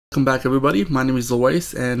Welcome back everybody, my name is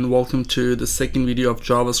Awais and welcome to the second video of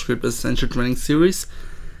JavaScript Essential Training Series.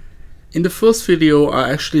 In the first video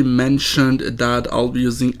I actually mentioned that I'll be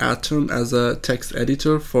using Atom as a text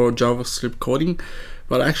editor for JavaScript coding,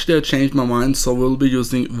 but actually I changed my mind, so we'll be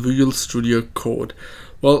using Visual Studio Code.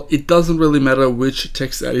 Well, it doesn't really matter which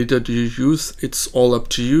text editor do you use, it's all up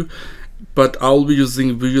to you, but I'll be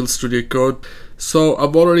using Visual Studio Code. So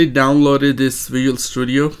I've already downloaded this Visual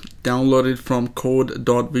Studio, downloaded from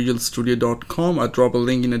code.visualstudio.com. I'll drop a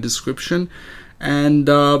link in the description, and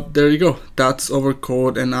there you go, that's our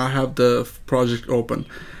code, and I have the project open.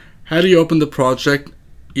 How do you open the project?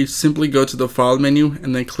 You simply go to the file menu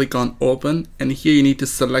and then click on open, and here you need to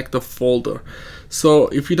select the folder. So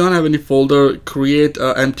if you don't have any folder, create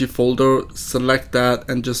an empty folder, select that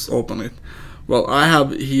and just open it. Well, I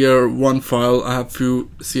have here one file. I have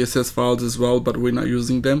few CSS files as well, but we're not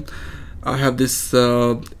using them. I have this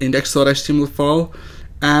index.html file,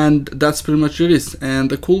 and that's pretty much it. And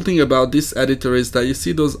the cool thing about this editor is that you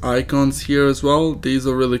see those icons here as well. These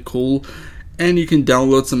are really cool, and you can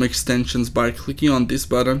download some extensions by clicking on this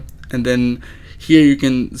button, and then here you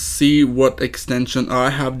can see what extension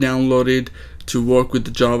I have downloaded to work with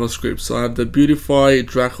the JavaScript. So I have the Beautify,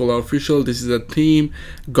 Dracula Official, this is a theme,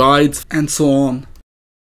 guides, and so on.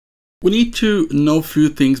 We need to know a few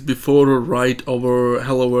things before we write our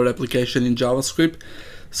Hello World application in JavaScript.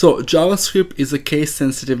 So JavaScript is a case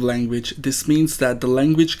sensitive language. This means that the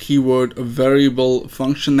language keyword, variable,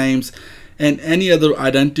 function names, and any other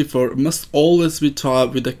identifier must always be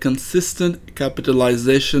typed with a consistent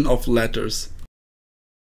capitalization of letters.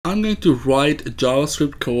 I'm going to write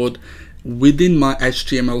JavaScript code within my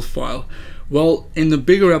HTML file. Well, in the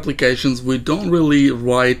bigger applications, we don't really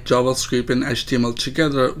write JavaScript and HTML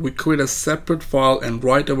together. We create a separate file and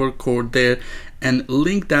write our code there and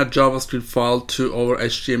link that JavaScript file to our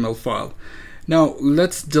HTML file. Now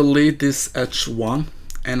let's delete this h1,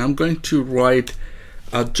 and I'm going to write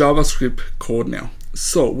a JavaScript code now.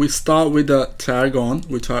 So we start with a tag on,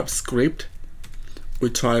 we type script,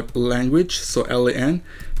 we type language, so LAN,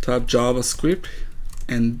 type JavaScript,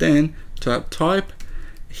 and then type.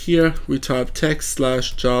 Here we type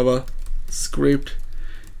text/JavaScript,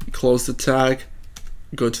 close the tag,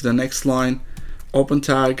 go to the next line, open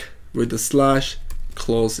tag with the slash,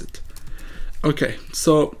 close it. Okay,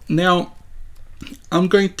 so now I'm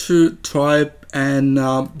going to type an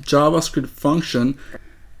JavaScript function.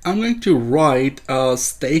 I'm going to write a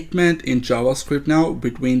statement in JavaScript now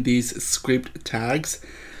between these script tags.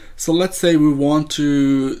 So let's say we want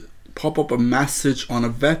to pop up a message on a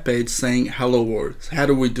web page saying hello world. So how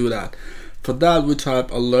do we do that? For that we type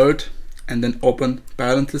alert and then open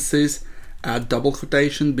parentheses, add double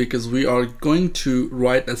quotation, because we are going to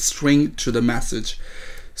write a string to the message.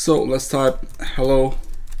 So let's type hello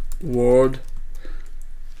world,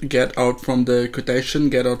 get out from the quotation,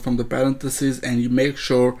 get out from the parentheses, and you make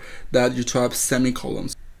sure that you type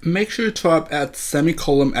semicolons. Make sure you type at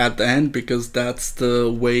semicolon at the end, because that's the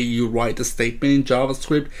way you write a statement in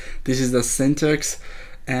JavaScript. This is the syntax,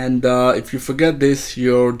 and if you forget this,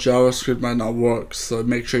 your JavaScript might not work. So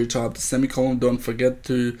make sure you type the semicolon, don't forget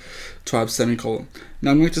to type semicolon. Now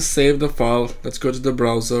I'm going to save the file. Let's go to the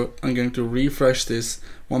browser. I'm going to refresh this.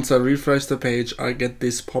 Once I refresh the page, I get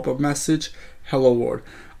this pop-up message, hello world.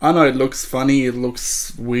 I know it looks funny, it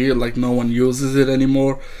looks weird, like no one uses it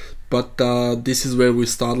anymore, but this is where we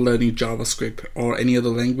start learning JavaScript or any other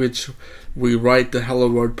language. We write the hello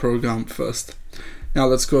world program first. Now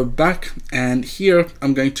let's go back, and here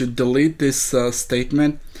I'm going to delete this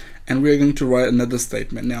statement, and we're going to write another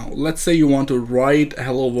statement. Now let's say you want to write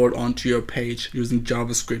hello world onto your page using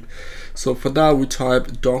JavaScript. So for that we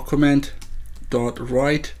type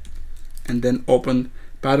document.write and then open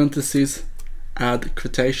parentheses, add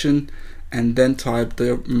quotation, and then type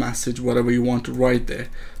the message, whatever you want to write there.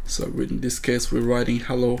 So in this case we're writing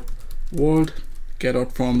hello world, get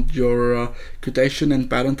out from your quotation and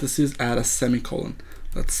parentheses, add a semicolon.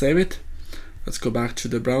 Let's save it. Let's go back to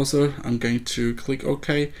the browser. I'm going to click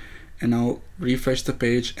OK, and I'll refresh the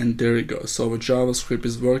page, and there you go. So our JavaScript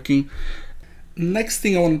is working. Next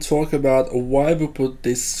thing I want to talk about, why we put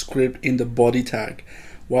this script in the body tag,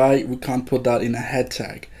 why we can't put that in a head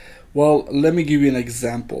tag. Well, let me give you an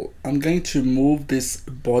example. I'm going to move this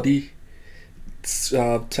body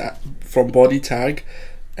from body tag,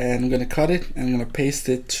 and I'm going to cut it and I'm going to paste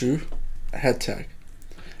it to head tag,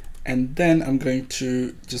 and then I'm going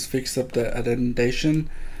to just fix up the indentation,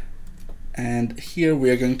 and here we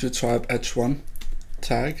are going to type h1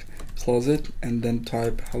 tag, close it, and then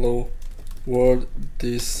type hello world,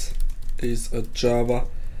 this is a Java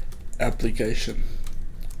application.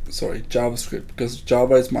 Sorry, JavaScript, because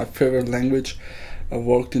Java is my favorite language. I've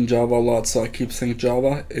worked in Java a lot, so I keep saying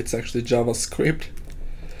Java. It's actually JavaScript.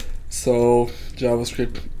 So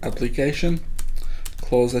JavaScript application,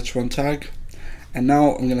 close h1 tag, and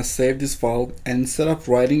now I'm gonna save this file, and instead of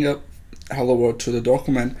writing a hello world to the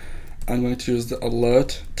document, I'm going to use the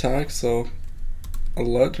alert tag. So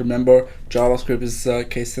alert, remember JavaScript is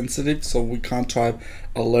case sensitive, so we can't type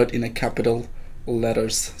alert in a capital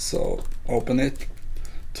letters. So open it,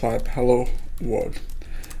 type hello world.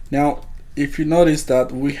 Now if you notice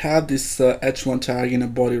that we have this h1 tag in a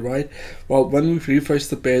body, right? Well, when we refresh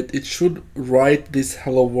the page, it should write this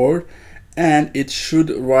hello world, and it should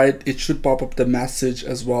pop up the message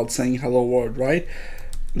as well saying hello world, right?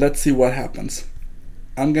 Let's see what happens.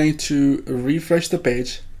 I'm going to refresh the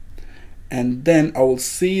page, and then I will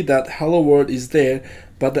see that hello world is there,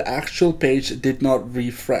 but the actual page did not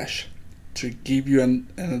refresh. To give you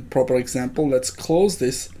a proper example, let's close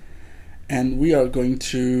this, and we are going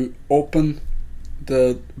to open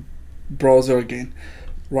the browser again.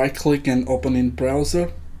 Right click and open in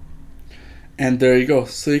browser, and there you go.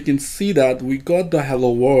 So you can see that we got the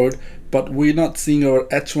hello world, but we're not seeing our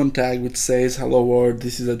h1 tag which says hello world,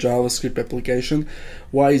 this is a JavaScript application.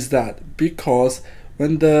 Why is that? Because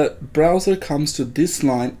when the browser comes to this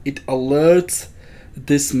line, it alerts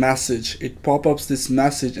this message, it pop-ups this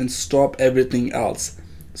message and stop everything else.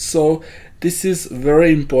 So this is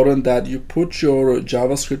very important that you put your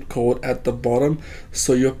JavaScript code at the bottom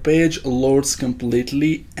so your page loads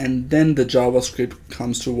completely, and then the JavaScript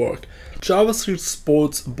comes to work. JavaScript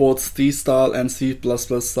supports both C style and C++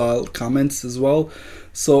 style comments as well.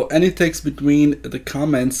 So any text between the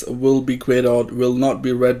comments will be grayed out, will not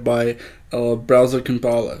be read by a browser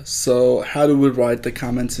compiler. So how do we write the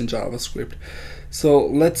comments in JavaScript? So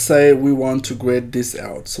let's say we want to grade this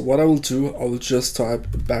out. So what I will do, I will just type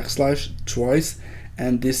backslash twice,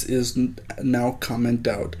 and this is now comment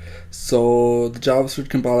out. So the JavaScript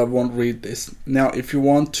compiler won't read this. Now if you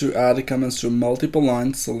want to add the comments to multiple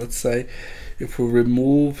lines, so let's say if we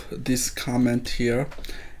remove this comment here,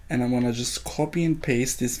 and I'm gonna just copy and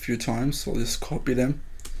paste this few times. So just copy them,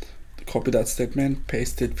 copy that statement,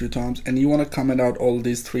 paste it a few times, and you want to comment out all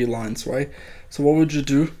these 3 lines, right? So what would you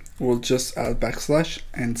do? We'll just add backslash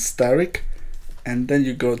and static, and then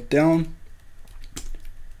you go down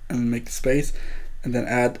and make space, and then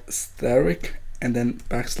add static, and then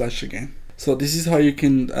backslash again. So this is how you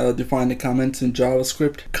can define the comments in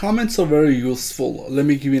JavaScript. Comments are very useful. Let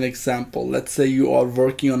me give you an example. Let's say you are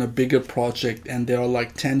working on a bigger project, and there are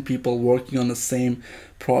like 10 people working on the same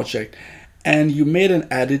project, and you made an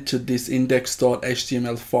edit to this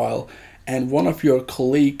index.html file, and one of your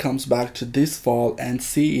colleague comes back to this file and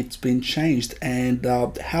see it's been changed. And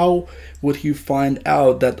how would he find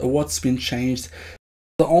out that what's been changed?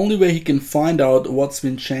 The only way he can find out what's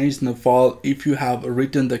been changed in the file if you have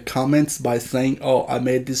written the comments by saying, oh, I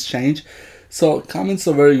made this change. So comments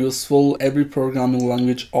are very useful. Every programming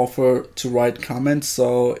language offers to write comments,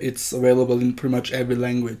 so it's available in pretty much every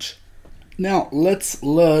language. Now let's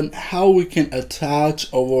learn how we can attach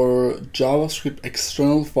our JavaScript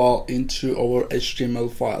external file into our HTML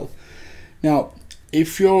file. Now,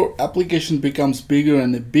 if your application becomes bigger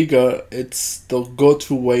and bigger, it's the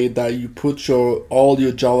go-to way that you put all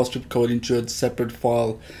your JavaScript code into a separate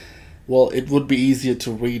file. Well, it would be easier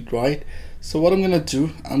to read, right? So what I'm gonna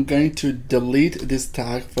do, I'm going to delete this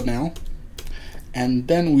tag for now, and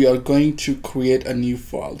then we are going to create a new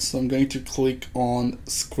file. So I'm going to click on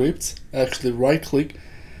scripts, actually right click,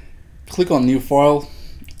 click on new file,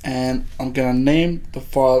 and I'm gonna name the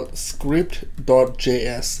file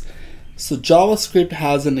script.js. So JavaScript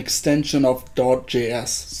has an extension of .js,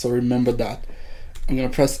 so remember that. I'm gonna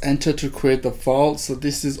press enter to create the file. So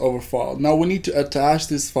this is our file. Now we need to attach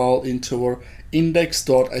this file into our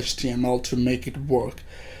index.html to make it work.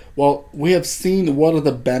 Well, we have seen what are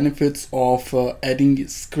the benefits of adding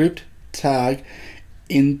script tag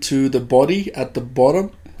into the body at the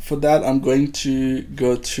bottom. For that, I'm going to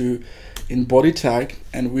go to in body tag,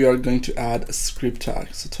 and we are going to add a script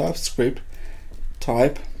tag. So type script,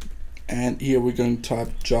 type, and here we're going to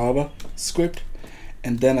type JavaScript,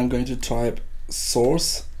 and then I'm going to type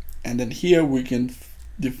source, and then here we can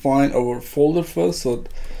define our folder first. So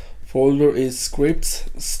folder is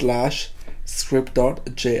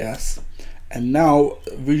scripts/script.js, and now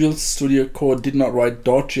Visual Studio Code did not write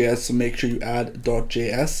 .js, so make sure you add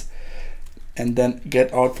 .js, and then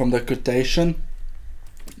get out from the quotation,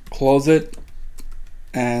 close it,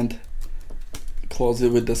 and close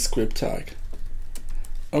it with the script tag.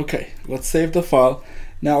 Okay, let's save the file.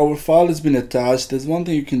 Now our file has been attached. There's one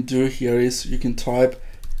thing you can do here is you can type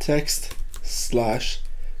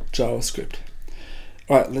text/JavaScript.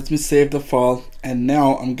 Alright, let me save the file, and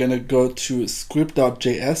now I'm gonna go to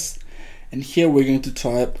script.js, and here we're going to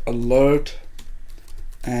type alert,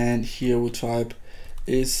 and here we type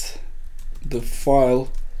is the file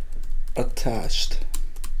attached.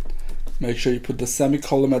 Make sure you put the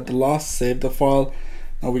semicolon at the last, save the file.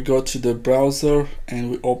 Now we go to the browser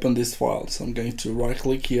and we open this file. So I'm going to right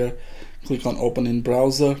click here, click on open in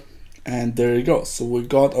browser, and there you go. So we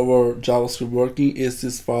got our JavaScript working. Is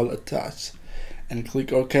this file attached? And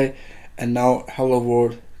click OK, and now hello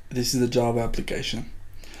world, this is the Java application.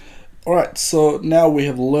 Alright, so now we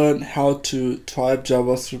have learned how to type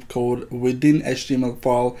JavaScript code within HTML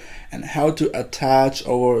file and how to attach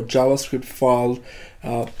our JavaScript file,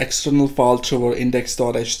 external file to our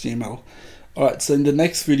index.html. Alright, so in the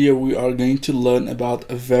next video we are going to learn about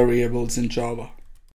variables in Java.